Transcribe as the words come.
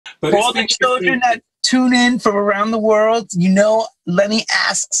But For all the children that tune in from around the world, you know, Lenny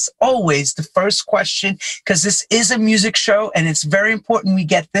asks always the first question, because this is a music show and it's very important we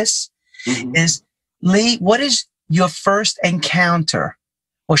get this, is, Lee, what is your first encounter?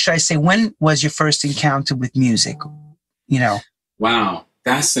 Or should I say, when was your first encounter with music? You know? Wow,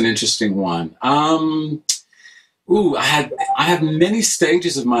 that's an interesting one. I have many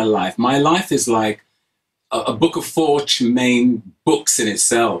stages of my life. My life is like a book of 4 main books in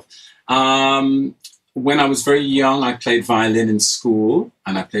itself. When I was very young, I played violin in school,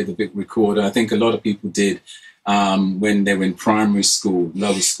 and I played the big recorder. I think a lot of people did when they were in primary school,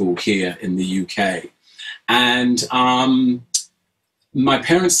 lower school here in the UK. And my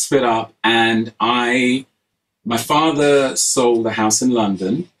parents split up, and my father sold a house in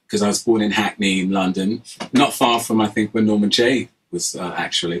London, because I was born in Hackney in London, not far from, I think, where Norman Jay was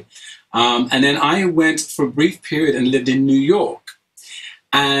actually. And then I went for a brief period and lived in New York.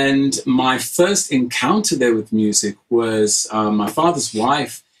 And my first encounter there with music was my father's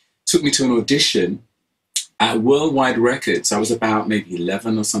wife took me to an audition at Worldwide Records. I was about maybe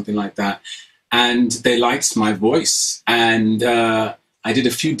 11 or something like that. And they liked my voice. And I did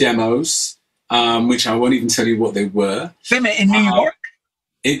a few demos, which I won't even tell you what they were. Wait a minute, in New York?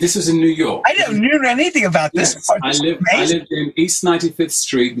 This was in New York. I didn't know anything about this. Yes, I lived in East 95th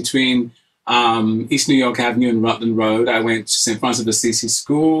Street between East New York Avenue and Rutland Road. I went to St. Francis of Assisi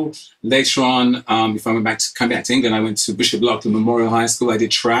School. Later on, before I come back to England, I went to Bishop Lachlan Memorial High School. I did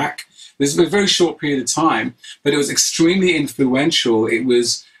track. This was a very short period of time, but it was extremely influential. It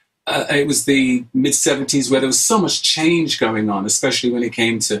was the mid-70s where there was so much change going on, especially when it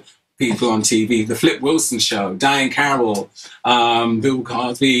came to people on TV. The Flip Wilson Show, Diane Carroll, Bill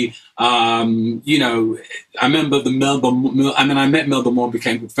Cosby. You know, I remember I met Melba Moore,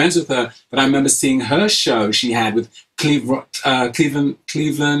 became good friends with her, but I remember seeing her show she had with Cleveland.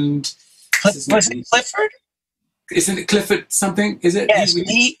 Was it Clifford? Isn't it Clifford something? Is it? Yes,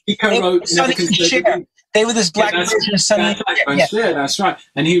 he co-wrote Never Can Say Goodbye. They were this black version of Sonny. That's right.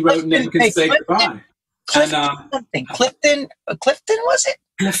 And he wrote Never Can Say Goodbye. Clifton, was it?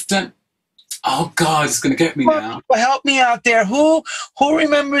 Clifton. Oh God, it's going to get me now. Well, help me out there. Who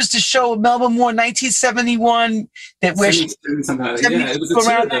remembers the show with Melba Moore, 1971? That where she something like that. Yeah, it was a two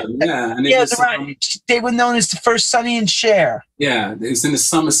of them. Yeah, and it was, they were known as the first Sonny and Cher. Yeah, it was in the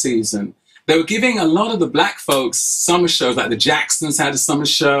summer season. They were giving a lot of the black folks summer shows, like the Jacksons had a summer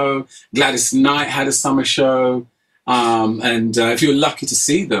show, Gladys Knight had a summer show, and if you were lucky to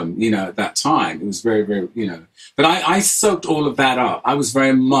see them, you know, at that time, it was very, very, you know. But I soaked all of that up. I was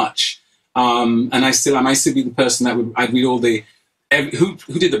very much. And I used to be the person that I'd read all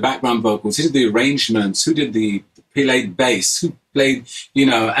who did the background vocals, who did the arrangements, who did the played bass, who played, you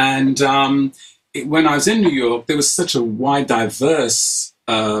know, and when I was in New York, there was such a wide, diverse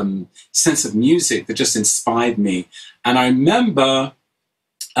sense of music that just inspired me. And I remember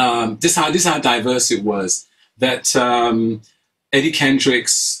this is how diverse it was, that Eddie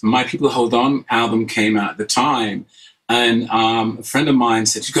Kendrick's My People Hold On album came out at the time. And a friend of mine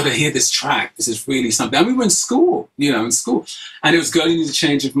said, "You've got to hear this track. This is really something." And we were in school, you know, And it was Girl, You Need a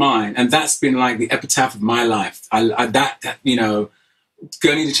Change of Mind. And that's been like the epitaph of my life. That you know,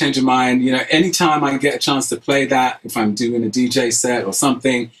 Girl, You Need a Change of Mind, you know, anytime I get a chance to play that, if I'm doing a DJ set or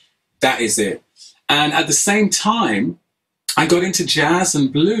something, that is it. And at the same time, I got into jazz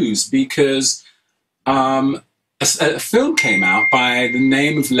and blues because a film came out by the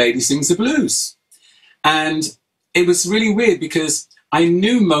name of Lady Sings the Blues. And it was really weird because I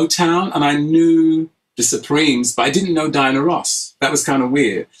knew Motown and I knew the Supremes, but I didn't know Diana Ross. That was kind of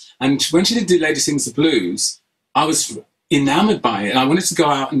weird. And when she did Lady Sings the Blues, I was enamored by it. And I wanted to go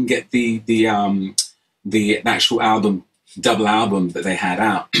out and get the actual album, double album that they had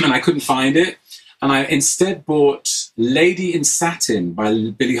out. And I couldn't find it. And I instead bought Lady in Satin by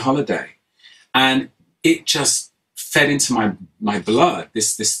Billie Holiday. And it just fed into my blood,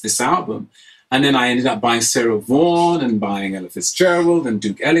 this album. And then I ended up buying Sarah Vaughan and buying Ella Fitzgerald and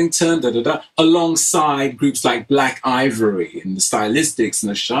Duke Ellington, alongside groups like Black Ivory and the Stylistics and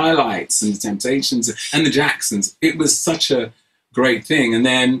the Shy-Lights and the Temptations and the Jacksons. It was such a great thing. And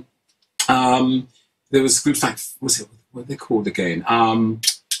then there was groups like, what are they called again?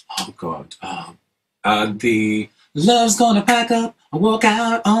 The Love's Gonna Pack Up and Walk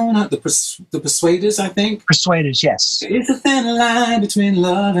Out on Up. The Persuaders, I think. Persuaders, yes. It's a thin line between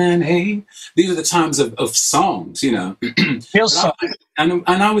love and hate. These are the times of songs, you know. Real songs. And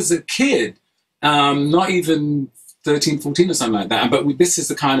I was a kid, not even 13, 14 or something like that. But this is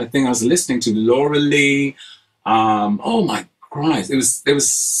the kind of thing I was listening to. Laura Lee. Oh my Christ. It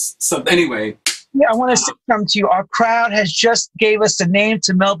was something. Anyway, I want to say something to you. Our crowd has just gave us the name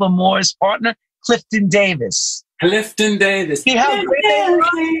to Melba Moore's partner, Clifton Davis. Clifton Davis. See how great they are?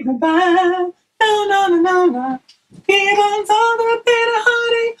 No, no, no, no, no. Keep on talking a bit of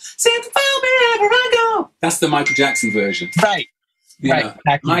honey. Seem to find me wherever I go. That's the Michael Jackson version. Right. You know,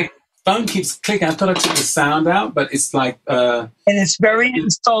 exactly. my phone keeps clicking. I thought I took the sound out, but it's like... and it's very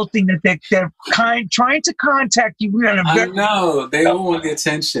insulting that they're trying to contact you. I know. They all want the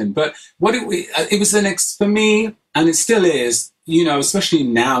attention. But what it was for me, and it still is, you know, especially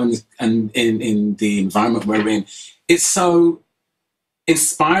now in the environment we're in, it's so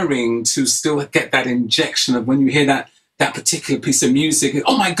inspiring to still get that injection of when you hear that particular piece of music.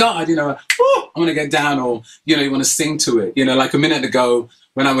 Oh my God, you know, I want to get down, or, you know, you want to sing to it. You know, like a minute ago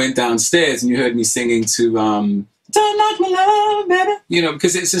when I went downstairs and you heard me singing to Don't Knock My Love, Baby. You know,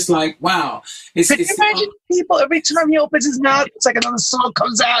 because it's just like, wow. Can you imagine people, every time he opens his mouth, it's like another song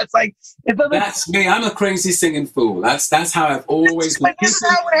comes out. It's like... That's me. I'm a crazy singing fool. That's how I've always been. This is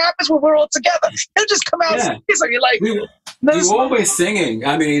how it happens when we're all together. He'll just come out and sing. So you're like... You're always singing.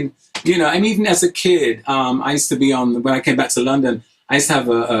 I mean, you know, and even as a kid, I used to be when I came back to London, I used to have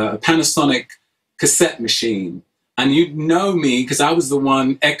a Panasonic cassette machine. And you'd know me because I was the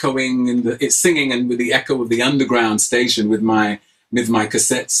one echoing singing and with the echo of the underground station with my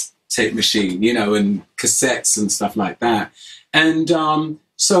cassette tape machine, you know, and cassettes and stuff like that. And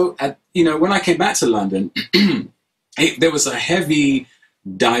so, you know, when I came back to London, there was a heavy,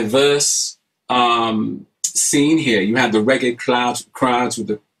 diverse scene here. You had the reggae crowds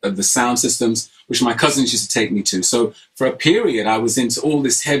with the sound systems, which my cousins used to take me to. So for a period, I was into all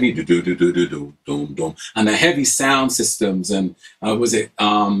this heavy do-do-do-do-do-do-dum-dum, and the heavy sound systems, and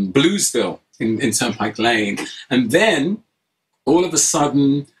Bluesville in Turnpike Lane. And then all of a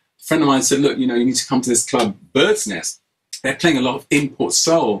sudden, a friend of mine said, look, you know, you need to come to this club, Bird's Nest. They're playing a lot of import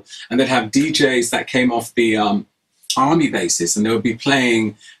soul, and they'd have DJs that came off the army bases, and they would be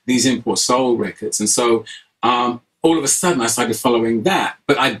playing these import soul records. And so all of a sudden I started following that,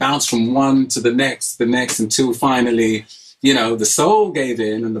 but I bounced from one to the next, until finally, you know, the soul gave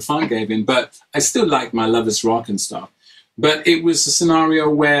in and the funk gave in, but I still liked my lovers rock and stuff. But it was a scenario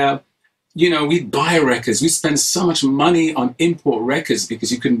where, you know, we'd buy records. We'd spend so much money on import records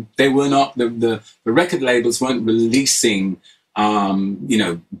because they were not, the record labels weren't releasing, you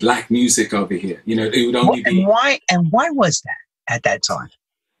know, black music over here. You know, it would only be... And why was that at that time?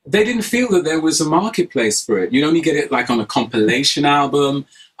 They didn't feel that there was a marketplace for it. You'd only get it like on a compilation album,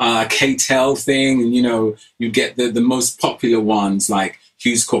 a K-Tel thing, and, you know, you get the most popular ones like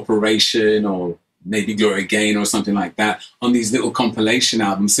Hughes Corporation or maybe Gloria Gaynor or something like that on these little compilation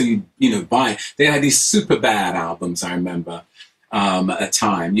albums. So you know, buy. They had these super bad albums, I remember, at a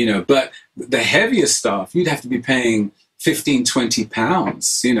time, you know. But the heavier stuff, you'd have to be paying 15, 20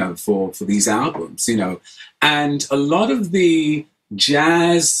 pounds, you know, for these albums, you know. And a lot of the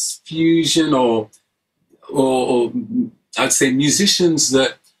jazz fusion or I'd say musicians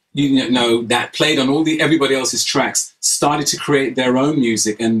that you know that played on everybody else's tracks started to create their own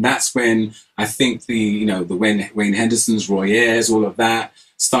music, and that's when I think the Wayne Henderson's, Roy Ayers, all of that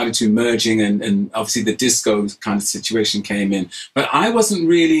started to merging, and obviously the disco kind of situation came in. But I wasn't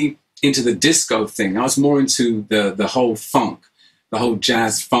really into the disco thing. I was more into the whole funk, the whole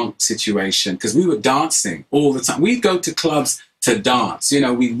jazz funk situation, because we were dancing all the time. We'd go to clubs to dance, you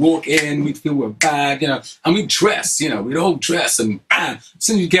know, we'd walk in, we'd feel we're bad, you know, and we'd dress, you know, we'd all dress, and bam, as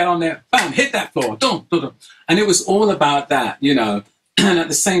soon as you get on there, bam, hit that floor, dum, dum, dum. And it was all about that, you know. And at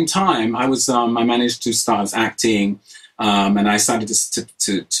the same time, I managed to start acting, and I started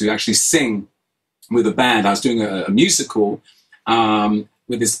to actually sing with a band. I was doing a musical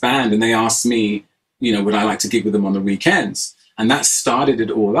with this band, and they asked me, you know, would I like to gig with them on the weekends? And that started it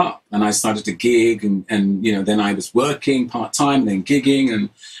all up. And I started to gig, and you know, then I was working part-time, then gigging.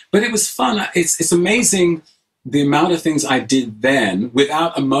 But it was fun. It's amazing the amount of things I did then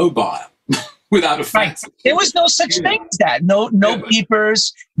without a mobile, without a fax. Right. There was no such thing as that. No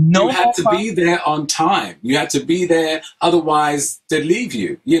beepers, no... You had to be there on time. You had to be there, otherwise they'd leave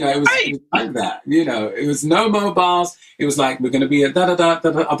you. You know, it was like that. You know, it was no mobiles. It was like, we're going to be at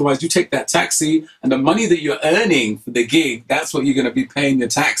da-da-da-da-da, otherwise you take that taxi, and the money that you're earning for the gig, that's what you're going to be paying your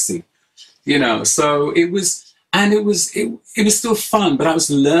taxi. You know, so it was still fun, but I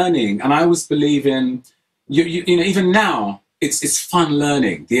was learning, and I was believing, you know, even now, it's fun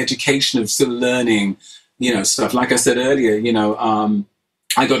learning, the education of still learning, you know, stuff. Like I said earlier, you know,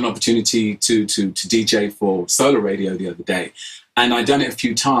 I got an opportunity to DJ for Solar Radio the other day, and I'd done it a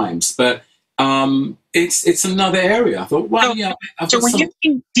few times, but it's another area. I thought, well, so, yeah. So when you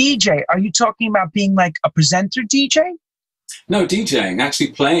mean DJ, are you talking about being like a presenter DJ? No, DJing,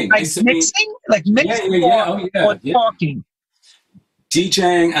 actually playing. Like mixing? Like mixing or talking?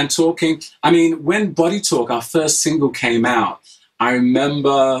 DJing and talking. I mean, when Body Talk, our first single, came out, I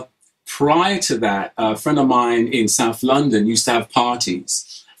remember prior to that, a friend of mine in South London used to have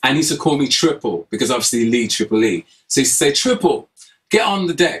parties. And he used to call me Triple, because obviously Lee, Triple E. So he used to say, Triple, get on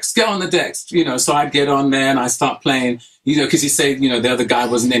the decks, get on the decks. You know, so I'd get on there and I start playing, you know, because he said, you know, the other guy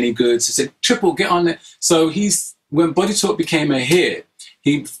wasn't any good. So he said, Triple, get on there. So when Body Talk became a hit,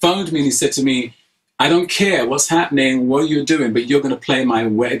 he phoned me and he said to me, I don't care what's happening, what you're doing, but you're going to play my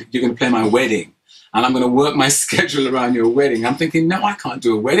wedding. And I'm going to work my schedule around your wedding. I'm thinking, no, I can't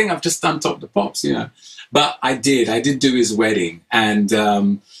do a wedding. I've just done Top of the Pops, you know. But I did do his wedding,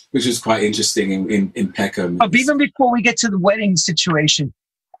 and which was quite interesting in Peckham. But even before we get to the wedding situation,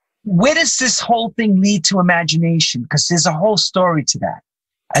 where does this whole thing lead to imagination? Because there's a whole story to that.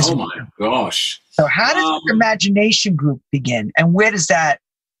 Oh my gosh. So how does the Imagination group begin? And where does that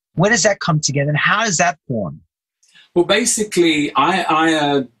come together? And how does that form? Well, basically,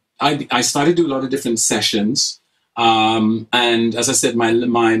 I started to do a lot of different sessions. And as I said,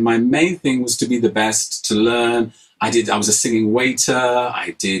 my main thing was to be the best, to learn. I was a singing waiter.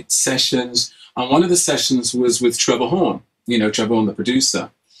 I did sessions. And one of the sessions was with Trevor Horn, you know, Trevor Horn, the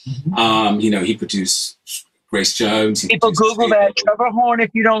producer. Mm-hmm. You know, he produced Grace Jones. People Google that. Trevor Horn,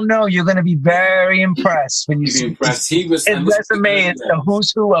 if you don't know, you're going to be very impressed when you see He was, his resume is the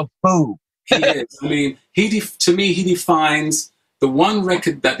who's who of who. He is. I mean, to me, he defines, the one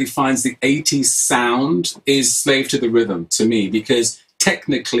record that defines the 80s sound is Slave to the Rhythm, to me, because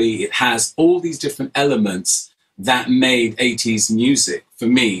technically it has all these different elements that made 80s music for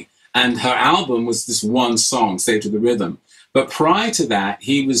me. And her album was this one song, Slave to the Rhythm. But prior to that,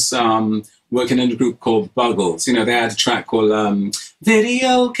 he was working in a group called Buggles. You know, they had a track called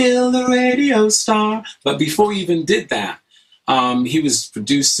Video Kill the Radio Star. But before he even did that, he was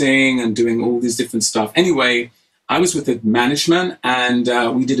producing and doing all these different stuff. Anyway, I was with the management, and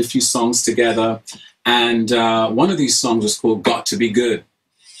we did a few songs together. And one of these songs was called Got to Be Good,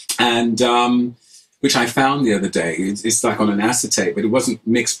 and which I found the other day. It's like on an acetate, but it wasn't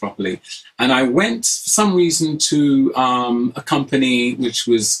mixed properly. And I went, for some reason, to a company which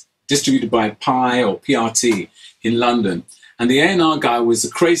was distributed by Pi or PRT in London. And the A&R guy was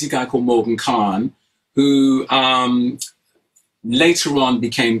a crazy guy called Morgan Khan, who later on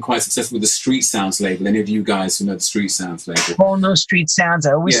became quite successful with the Street Sounds label. Any of you guys who know the Street Sounds label? Oh, no, Street Sounds.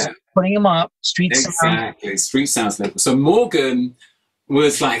 I always putting them up. Street Sounds. Exactly, Street Sounds label. So Morgan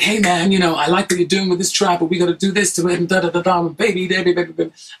was like, hey, man, you know, I like what you're doing with this track, but we got to do this to it, and da-da-da-da, baby.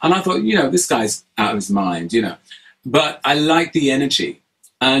 And I thought, you know, this guy's out of his mind, you know. But I like the energy.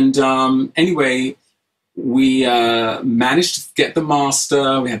 And anyway, we managed to get the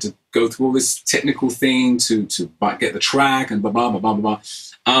master. We had to go through all this technical thing to get the track and blah, blah, blah, blah, blah.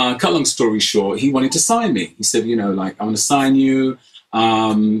 Cut long story short, he wanted to sign me. He said, you know, like, I want to sign you.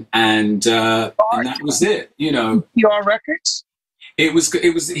 And that was it, you know. PR Records? It was,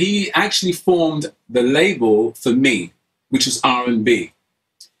 he actually formed the label for me, which was R&B.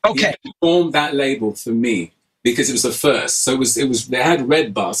 Okay. He formed that label for me because it was the first. So it was, they had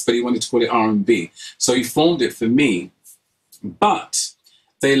Red Bus, but he wanted to call it R&B. So he formed it for me. But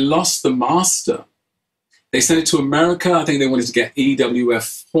they lost the master. They sent it to America. I think they wanted to get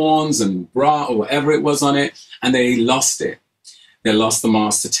EWF horns and bra or whatever it was on it, and they lost it. They lost the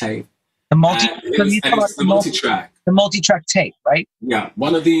master tape. The multi-track. The multi-track tape, right? Yeah,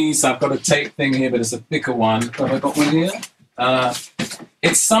 one of these, I've got a tape thing here, but it's a thicker one. Have I got one here?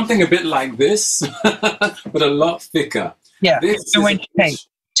 It's something a bit like this, but a lot thicker. Yeah, 2-inch tape.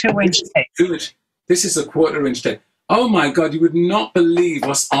 2-inch tape. This is a 1/4-inch tape. Oh my God, you would not believe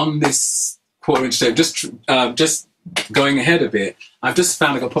what's on this 1/4-inch tape. Just going ahead a bit, I've just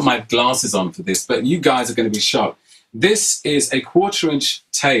found, I've got to put my glasses on for this, but you guys are going to be shocked. This is a 1/4-inch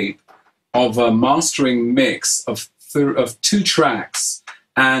tape of a mastering mix of 2 tracks,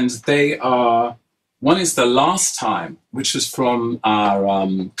 and they are, one is The Last Time, which was from our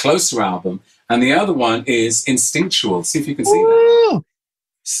Closer album, and the other one is Instinctual. See if you can see that.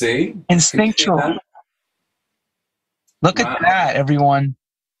 See? Instinctual. Look at that, everyone.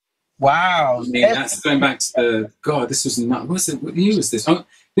 Wow. I mean, that's going back to the, God, this was not, what year was this? Oh,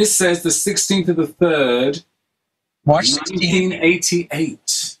 this says the 16th of the 3rd, March 16th.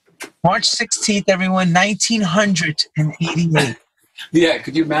 1988. March 16th, everyone, 1988. Yeah,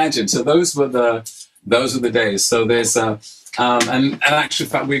 could you imagine? So those were the days. So there's and actually,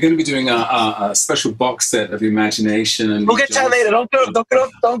 in fact, we're going to be doing a special box set of Imagination. And we'll get to that later. Don't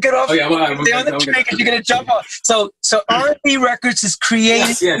get off. Oh yeah, well, stay on the train because you're going to jump off. So R&B Records is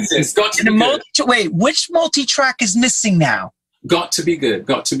created. Yes. Got to wait, which multi-track is missing now? Got to be good.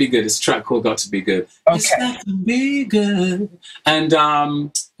 Got to be good. It's a track called "Got to Be Good." Okay. It's got to be good. And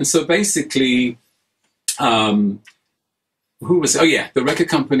so basically, who was? Oh yeah, the record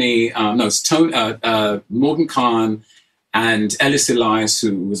company. No, it's Morgan Khan and Ellis Elias,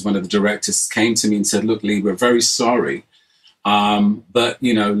 who was one of the directors, came to me and said, "Look, Lee, we're very sorry, but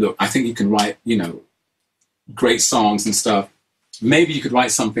look, I think you can write, great songs and stuff. Maybe you could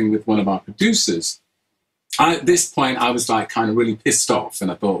write something with one of our producers." At this point, I was like kind of really pissed off, and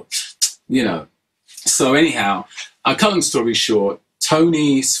I thought, So anyhow, cut long story short,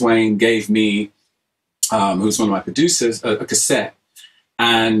 Tony Swain gave me, who's one of my producers, a cassette,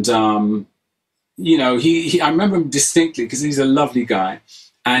 and I remember him distinctly because he's a lovely guy,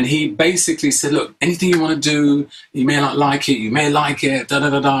 and he basically said, "Look, anything you want to do, you may not like it, you may like it, da da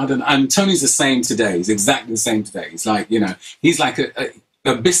da da." And Tony's the same today. He's exactly the same today. He's like, he's like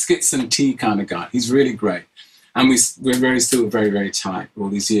a biscuits and tea kind of guy. He's really great. And we're still very, very tight all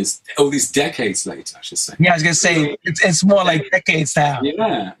these years, all these decades later, I should say. Yeah, I was going to say, it's more like decades now.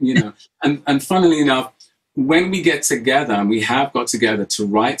 Yeah, and funnily enough, when we get together, and we have got together to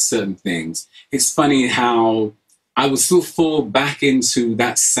write certain things, it's funny how I will still fall back into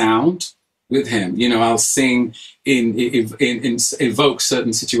that sound with him. I'll sing, evoke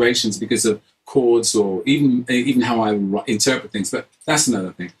certain situations because of chords or even how I interpret things, but that's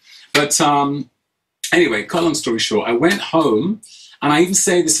another thing. But anyway, cut long story short, I went home, and I even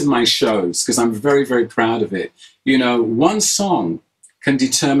say this in my shows because I'm very, very proud of it. One song can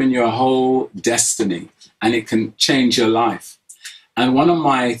determine your whole destiny, and it can change your life. And one of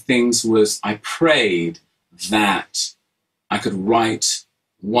my things was I prayed that I could write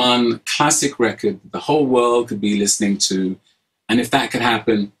one classic record the whole world could be listening to, and if that could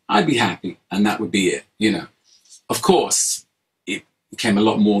happen, I'd be happy, and that would be it, Of course, it became a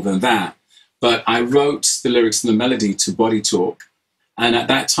lot more than that, but I wrote the lyrics and the melody to Body Talk, and at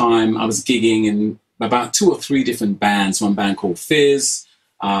that time, I was gigging in about 2 or 3 different bands, one band called Fizz,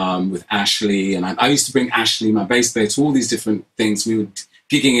 with Ashley, and I used to bring Ashley, my bass player, to all these different things. We were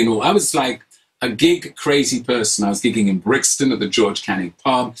gigging in all. I was like a gig crazy person. I was gigging in Brixton at the George Canning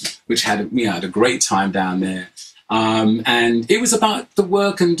pub, which had a great time down there. And it was about the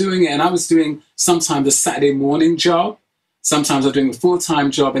work and doing it. And I was doing sometimes a Saturday morning job. Sometimes I was doing a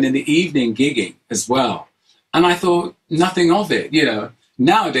full-time job, and in the evening gigging as well. And I thought nothing of it.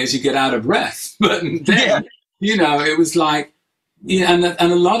 Nowadays you get out of breath, but then, it was like, and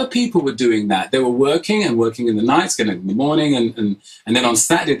a lot of people were doing that. They were working in the nights, getting in the morning, and then on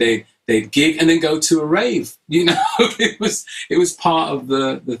Saturday they'd gig and then go to a rave. It was part of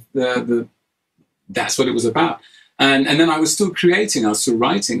the that's what it was about. And then I was still creating, I was still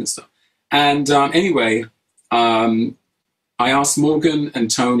writing and stuff. And anyway, I asked Morgan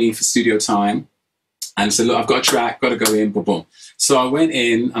and Tony for studio time, and said, "Look, I've got a track, got to go in, boom, boom." So I went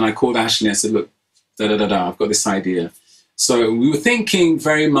in and I called Ashley and I said, "Look, I've got this idea." So we were thinking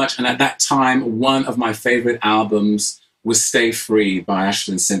very much, and at that time, one of my favorite albums was "Stay Free" by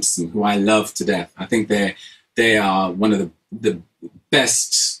Ashton Simpson, who I love to death. I think they are one of the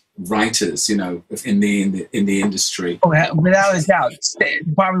best writers, in the industry. Oh, without a doubt,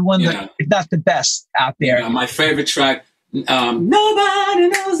 probably one of the, if not the best out there. My favorite track, "Nobody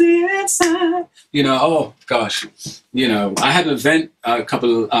Knows the Inside." Oh gosh, I had an event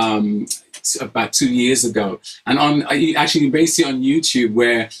about 2 years ago, and actually you based it on YouTube,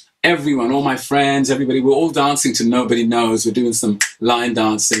 where everyone, all my friends, everybody, we're all dancing to "Nobody Knows." We're doing some line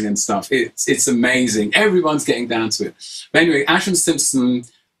dancing and stuff. It's amazing. Everyone's getting down to it. But anyway, Ashton Simpson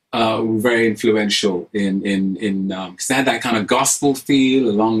were very influential in because they had that kind of gospel feel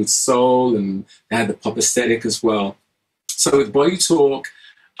along with soul, and they had the pop aesthetic as well. So with Body Talk,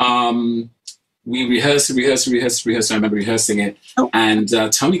 we rehearsed. I remember rehearsing it. And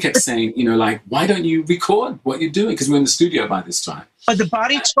Tony kept saying, why don't you record what you're doing? Because we're in the studio by this time. But the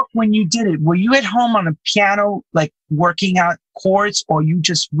Body Talk, when you did it, were you at home on a piano, like working out chords, or you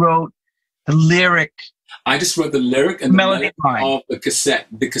just wrote the lyric? I just wrote the lyric and the melody of the cassette.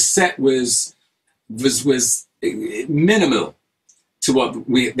 The cassette was minimal to what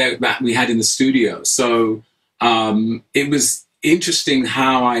we had in the studio. So it was interesting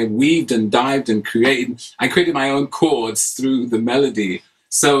how I weaved and dived and created. I created my own chords through the melody.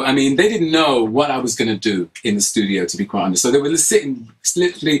 So, they didn't know what I was going to do in the studio, to be quite honest. So they were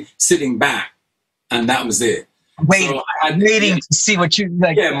literally sitting back, and that was it. Waiting to see what you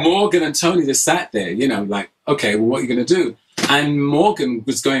like. Yeah, Morgan and Tony just sat there, okay, well, what are you going to do? And Morgan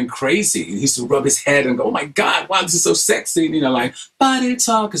was going crazy. He used to rub his head and go, "Oh my God, wow, this is so sexy." And, Body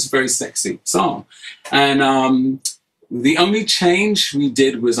Talk is a very sexy song. And The only change we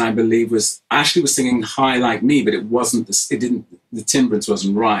did was, I believe, was Ashley was singing High Like Me, but it wasn't, the timbrance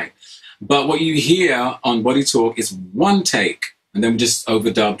wasn't right. But what you hear on Body Talk is one take, and then we just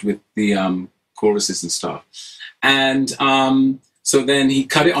overdubbed with the choruses and stuff. And so then he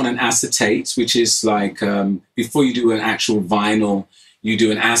cut it on an acetate, which is like, before you do an actual vinyl, you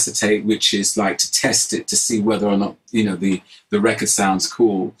do an acetate, which is like to test it to see whether or not, you know, the record sounds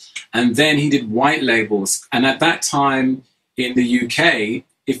cool. And then he did white labels. And at that time in the UK,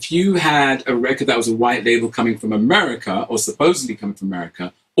 if you had a record that was a white label coming from America, or supposedly coming from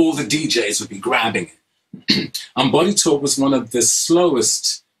America, all the DJs would be grabbing it. And Body Talk was one of the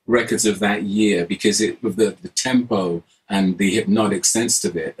slowest records of that year because of the tempo and the hypnotic sense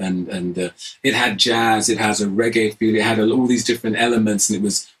of it. And it had jazz, it has a reggae feel, it had all these different elements, and it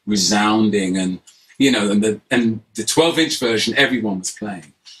was resounding. And, you know, and the 12-inch version, everyone was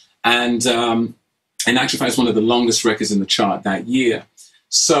playing. And in actual fact, it's one of the longest records in the chart that year.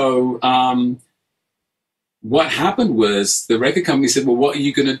 So what happened was the record company said, well, what are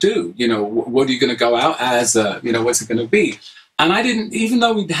you going to do? You know, what are you going to go out as? You know, what's it going to be? And I didn't, even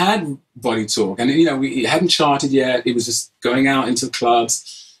though we'd had Body Talk, and, you know, we hadn't charted yet, it was just going out into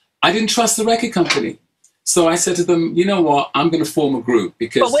clubs, I didn't trust the record company. So I said to them, you know what, I'm going to form a group.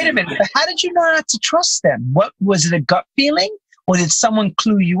 Because. But wait a minute, how did you know not to trust them? What was it, a gut feeling, or did someone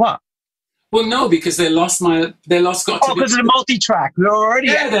clue you up? Well, no, because they lost Got to Be. Oh, because of the multi-track. We already.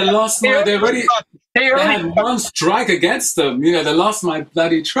 Yeah, they had one strike against them. You know, they lost my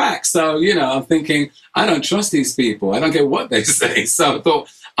bloody track. So, you know, I'm thinking, I don't trust these people. I don't care what they say. So I thought,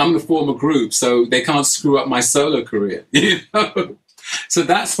 I'm going to form a group so they can't screw up my solo career. You know? So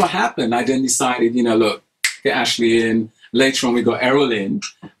that's what happened. I then decided, you know, look, get Ashley in. Later on, we got Errol in.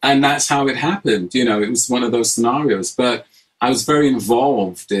 And that's how it happened. You know, it was one of those scenarios. But I was very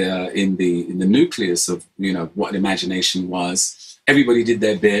involved in the nucleus of, you know, what imagination was. Everybody did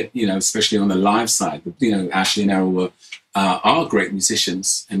their bit, you know, especially on the live side. But, you know, Ashley and Errol are great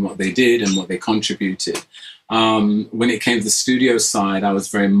musicians in what they did and what they contributed. When it came to the studio side, I was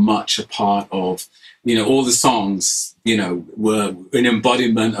very much a part of, you know, all the songs, you know, were an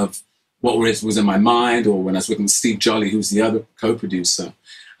embodiment of what was in my mind, or when I was working with Steve Jolly, who's the other co-producer.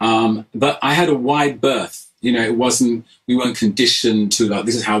 But I had a wide berth. You know, we weren't conditioned to, like,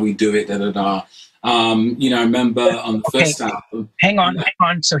 this is how we do it, da-da-da. You know, I remember on the first album. Hang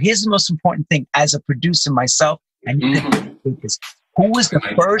on. So here's the most important thing. As a producer myself, and you can take this. Who was the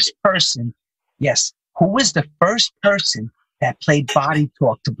first person? Yes. Who was the first person that played Body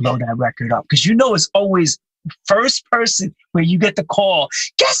Talk to blow that record up? Because you know it's always first person where you get the call.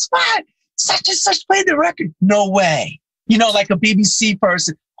 Guess what? Such and such played the record. No way. You know, like a BBC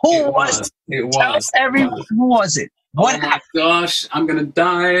person. Who was it? Tell everyone, who was it? What oh my gosh, I'm going to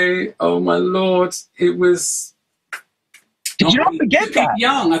die. Oh my Lord. It was... Did you not forget Pete that?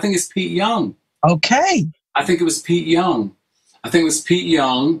 Young. I think it's Pete Young. Okay. I think it was Pete Young. I think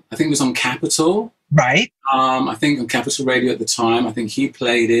it was on Capitol. Right. I think on Capitol Radio at the time. I think he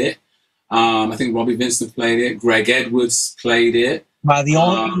played it. I think Robbie Vincent played it. Greg Edwards played it. Wow, the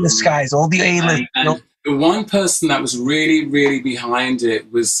all A-list guys, all the A-list. And the one person that was really, really behind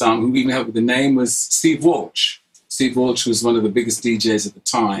it was, who even helped with the name, was Steve Walsh. Steve Walsh was one of the biggest DJs at the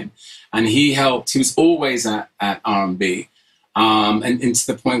time. And he helped, he was always at R&B. And to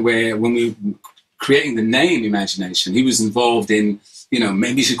the point where when we were creating the name Imagination, he was involved in, you know,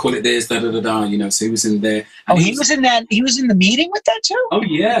 maybe you should call it this, da-da-da-da, you know, so he was in there. And he was in the meeting with that too? Oh,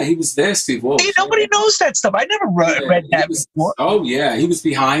 yeah, he was there, Steve Walsh. Hey, nobody knows that stuff. I never read that before. Oh, yeah, he was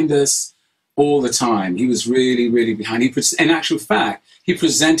behind us all the time. He was really, really behind. In actual fact, he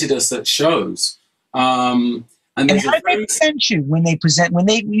presented us at shows. And how did they present you when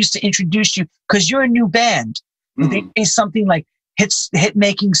they used to introduce you? Because you're a new band. Would they say something like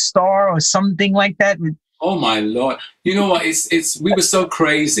hit-making star or something like that? Oh my Lord! You know what? We were so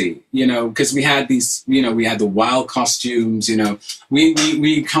crazy, you know, because we had these, you know, we had the wild costumes, you know.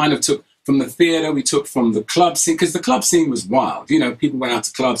 We kind of took from the theater, we took from the club scene, because the club scene was wild. You know, people went out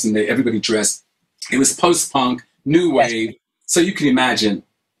to clubs and everybody dressed. It was post-punk, new wave. So you can imagine.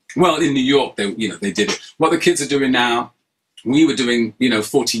 Well, in New York, they did it. What the kids are doing now, we were doing,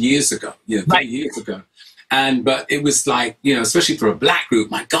 40 years ago, 30 years ago. But it was like, especially for a black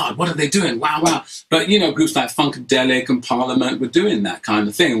group, my God, what are they doing? Wow, wow. But, groups like Funkadelic and Parliament were doing that kind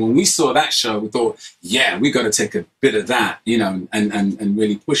of thing. And when we saw that show, we thought, yeah, we got to take a bit of that, and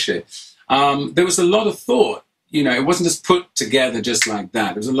really push it. There was a lot of thought. It wasn't just put together just like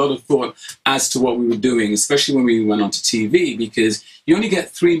that. There was a lot of thought as to what we were doing, especially when we went onto TV, because you only get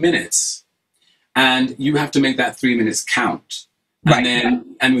 3 minutes and you have to make that 3 minutes count. Right.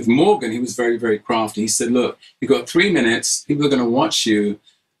 And with Morgan, he was very, very crafty. He said, look, you've got 3 minutes. People are going to watch you.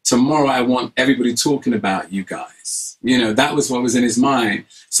 Tomorrow, I want everybody talking about you guys. You know, that was what was in his mind.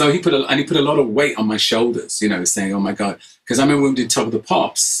 So he put a lot of weight on my shoulders, you know, saying, oh, my God. Because I remember when we did Top of the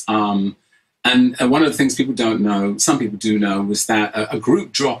Pops. And one of the things people don't know, some people do know, was that a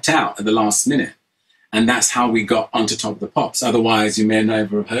group dropped out at the last minute. And that's how we got onto Top of the Pops. Otherwise, you may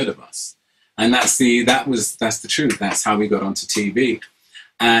never have heard of us. And that's the truth. That's how we got onto TV.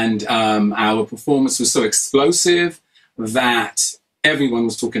 And our performance was so explosive that everyone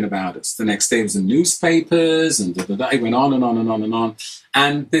was talking about us. The next day was in newspapers, and it went on and on and on and on.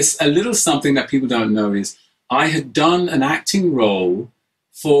 And this, a little something that people don't know is I had done an acting role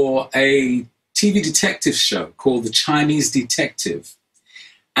for a TV detective show called The Chinese Detective.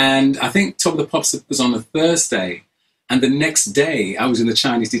 And I think Top of the Pops was on a Thursday, and the next day I was in The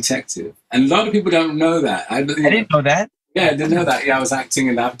Chinese Detective. And a lot of people don't know that. I didn't know that. Yeah, I didn't know that. Yeah, I was acting,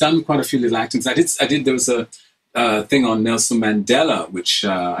 and I've done quite a few little actings. There was a thing on Nelson Mandela, which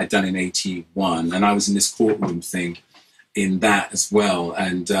I'd done in 81, and I was in this courtroom thing in that as well.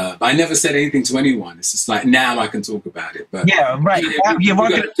 And I never said anything to anyone. It's just like, now I can talk about it. But yeah, right. You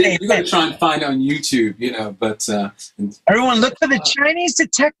got to try and find it on YouTube, you know. But everyone, look for The Chinese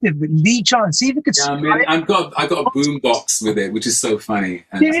Detective with Leee John. See if you could. Yeah, I mean, I got a boom box with it, which is so funny.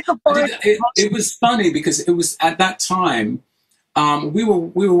 And it was funny because it was at that time. We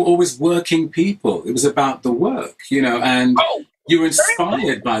were always working people. It was about the work, you know, and you were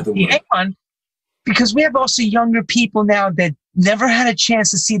inspired by the work. Hang on, because we have also younger people now that never had a chance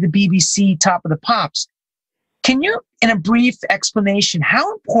to see the BBC Top of the Pops. Can you, in a brief explanation,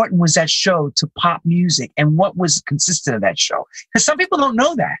 how important was that show to pop music, and what was consistent of that show? Because some people don't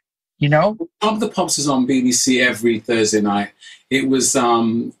know that, you know. Top of the Pops was on BBC every Thursday night. It was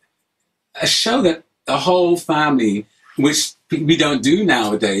a show that the whole family, which we don't do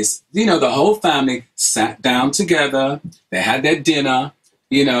nowadays, you know, the whole family sat down together, they had their dinner,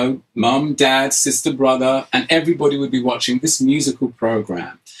 you know, mum, dad, sister, brother, and everybody would be watching this musical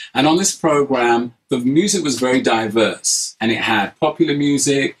program. And on this program, the music was very diverse, and it had popular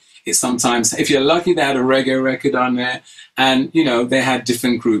music. It sometimes, if you're lucky, they had a reggae record on there, and, you know, they had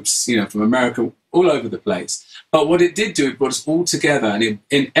different groups, you know, from America, all over the place. But what it did do, it brought us all together, and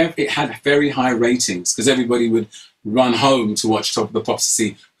it had very high ratings because everybody would run home to watch Top of the Pops to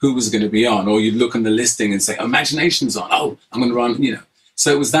see who was going to be on, or you'd look on the listing and say, Imagination's on. Oh, I'm going to run, you know.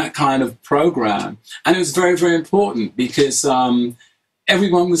 So it was that kind of program. And it was very, very important because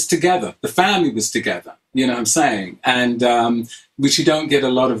everyone was together. The family was together, you know what I'm saying? And which you don't get a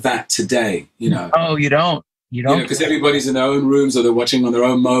lot of that today, you know. Oh, you don't? You don't? Because everybody's in their own rooms, or they're watching on their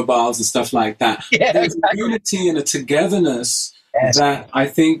own mobiles and stuff like that. Yeah, there's a unity and a togetherness that I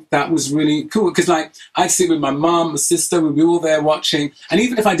think that was really cool. Because, like, I'd sit with my mum, my sister, we'd be all there watching. And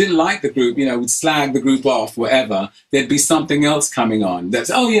even if I didn't like the group, you know, we'd slag the group off, whatever, there'd be something else coming on. That's,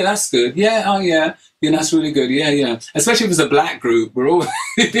 oh, yeah, that's good. Yeah, oh, yeah. Yeah, that's really good. Yeah, yeah. Especially if it was a black group, we're all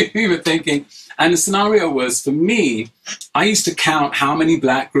we were thinking. And the scenario was, for me, I used to count how many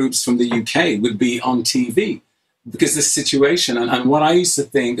black groups from the UK would be on TV. Because this situation, and what I used to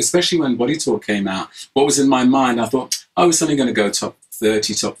think, especially when Body Talk came out, what was in my mind, I thought, oh, it's only going to go top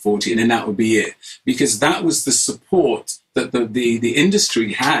 30, top 40, and then that would be it. Because that was the support that the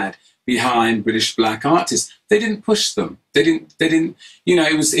industry had behind British black artists. They didn't push them. They didn't, you know,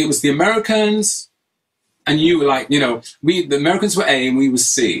 it was the Americans, and you were like, you know, the Americans were A and we were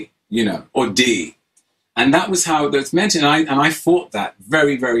C, you know, or D. And that was how that's meant. And I fought that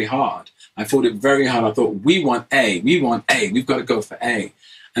very, very hard. I fought it very hard. I thought, we want A, we've got to go for A.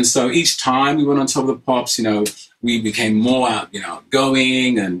 And so each time we went on Top of the Pops, you know, we became more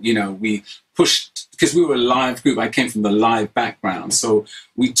outgoing, and, you know, we pushed, because we were a live group. I came from the live background. So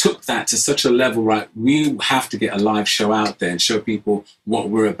we took that to such a level, right? We have to get a live show out there and show people what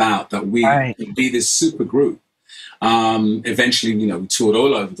we're about, that we can be this super group. Eventually, you know, we toured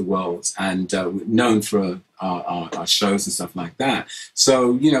all over the world, and we're known for our shows and stuff like that.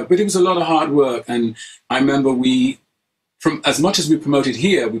 So, you know, but it was a lot of hard work. And I remember from as much as we promoted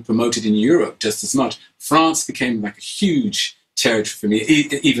here, we promoted in Europe just as much. France became like a huge territory for me,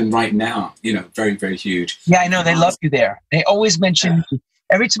 even right now, you know, very, very huge. Yeah, I know. They love you there. They always mention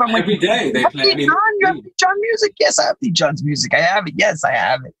every time I went. Every day they play. You have Leee John music? Yes, I have Leee John's music. I have it. Yes, I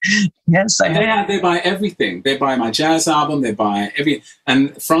have it. Yes, I have it. They buy everything. They buy my jazz album. They buy every.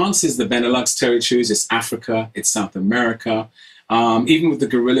 And France is the Benelux territories. It's Africa. It's South America. Even with the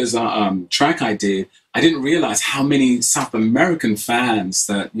Gorillaz track I didn't realize how many South American fans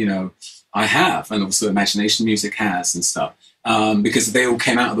that, you know, I have, and also Imagination Music has and stuff, because they all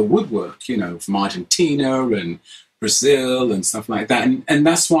came out of the woodwork, you know, from Argentina and Brazil and stuff like that. And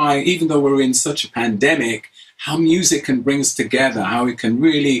that's why, even though we're in such a pandemic, how music can bring us together, how it can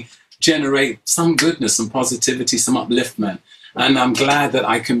really generate some goodness, some positivity, some upliftment. And I'm glad that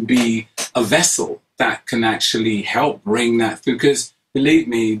I can be a vessel that can actually help bring that through. Because believe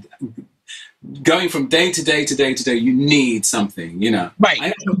me, going from day to day to day to day, you need something, you know. Right.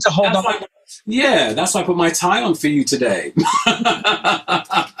 To hold on. Yeah, that's why I put my tie on for you today.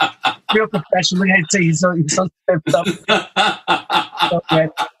 Real professional. I'd say he's so stepped up.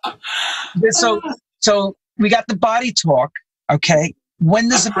 So we got the body talk. Okay. When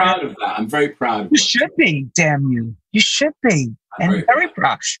does I'm proud of that. I'm very proud of you. Should be, damn you. You should be. And very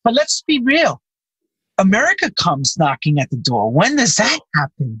proud. But let's be real. America comes knocking at the door. When does that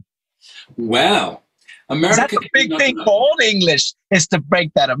happen? Well, America. That's a big thing for all English, is to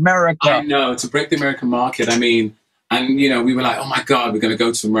break that America. I know, to break the American market. I mean, and you know, we were like, oh my God, we're going to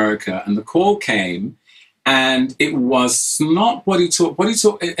go to America. And the call came, and it was not Body Talk. Body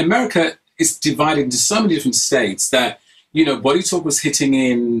Talk, America is divided into so many different states that, you know, Body Talk was hitting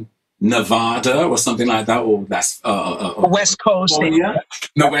in Nevada or something like that, or that's West Coast.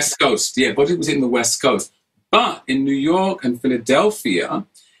 No, West Coast. Yeah, Body was in the West Coast. But in New York and Philadelphia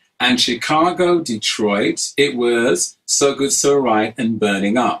and Chicago, Detroit, it was So Good, So Right and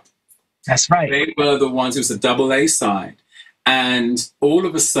Burning Up. That's right. They were the ones, it was a double A side. And all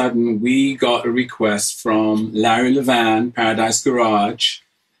of a sudden, we got a request from Larry Levan, Paradise Garage.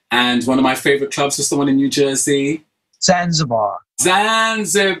 And one of my favorite clubs was the one in New Jersey. Zanzibar.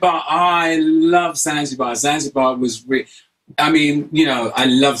 Zanzibar. I love Zanzibar. Zanzibar was, I mean, you know, I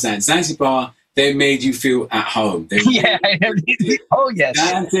love Zanzibar. They made you feel at home. Yeah. Oh, yes.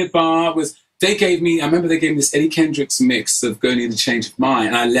 Zanzibar was, they gave me, I remember they gave me this Eddie Kendricks mix of Going in the Change of Mind,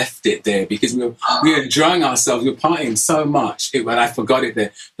 and I left it there because we were enjoying ourselves. We were partying so much, but I forgot it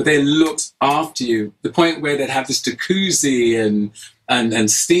there. But they looked after you, the point where they'd have this jacuzzi and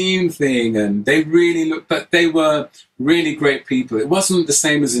steam thing, and they really looked, but they were really great people. It wasn't the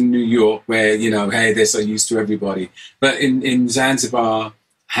same as in New York where, you know, hey, they're so used to everybody. But in Zanzibar,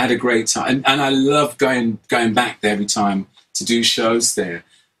 had a great time. And I love going back there every time to do shows there.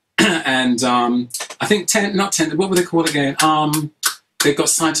 And I think what were they called again? They got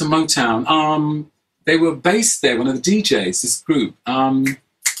signed to Motown. They were based there, one of the DJs, this group.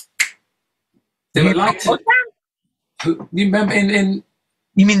 They were like, you remember in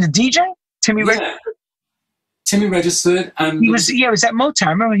you mean the DJ? Timmy Registered? Timmy Registered. And he was at Motown. I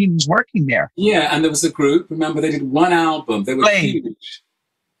remember he was working there. Yeah, and there was a group. Remember, they did one album. They were huge.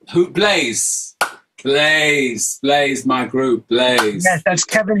 Blaze, my group, Blaze. Yes, that's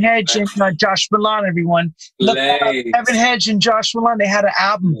Kevin Hedge and Josh Milan, everyone. Look, Kevin Hedge and Josh Milan, they had an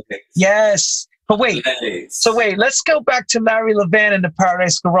album. Blaze. Yes. But wait, let's go back to Larry Levan and the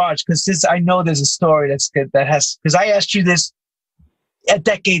Paradise Garage, because I know there's a story that's good because I asked you this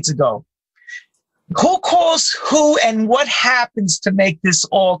decades ago. Who calls who and what happens to make this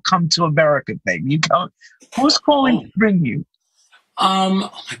all come to America thing? Who's calling to bring you? Oh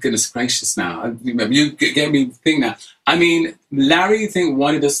my goodness gracious! Now you get me thinking. Now, I mean, Larry,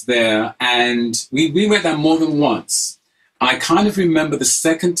 wanted us there, and we went there more than once. I kind of remember the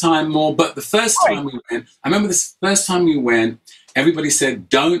second time more, but the first time we went, I remember the first time we went, everybody said,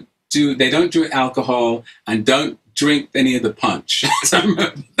 they don't drink alcohol and don't drink any of the punch. So I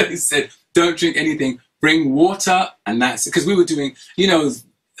remember they said, don't drink anything, bring water, and that's because we were doing, you know,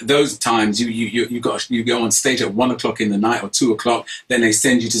 those times you go on stage at 1 o'clock in the night or 2 o'clock, then they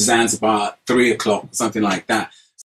send you to Zanzibar at 3 o'clock, something like that.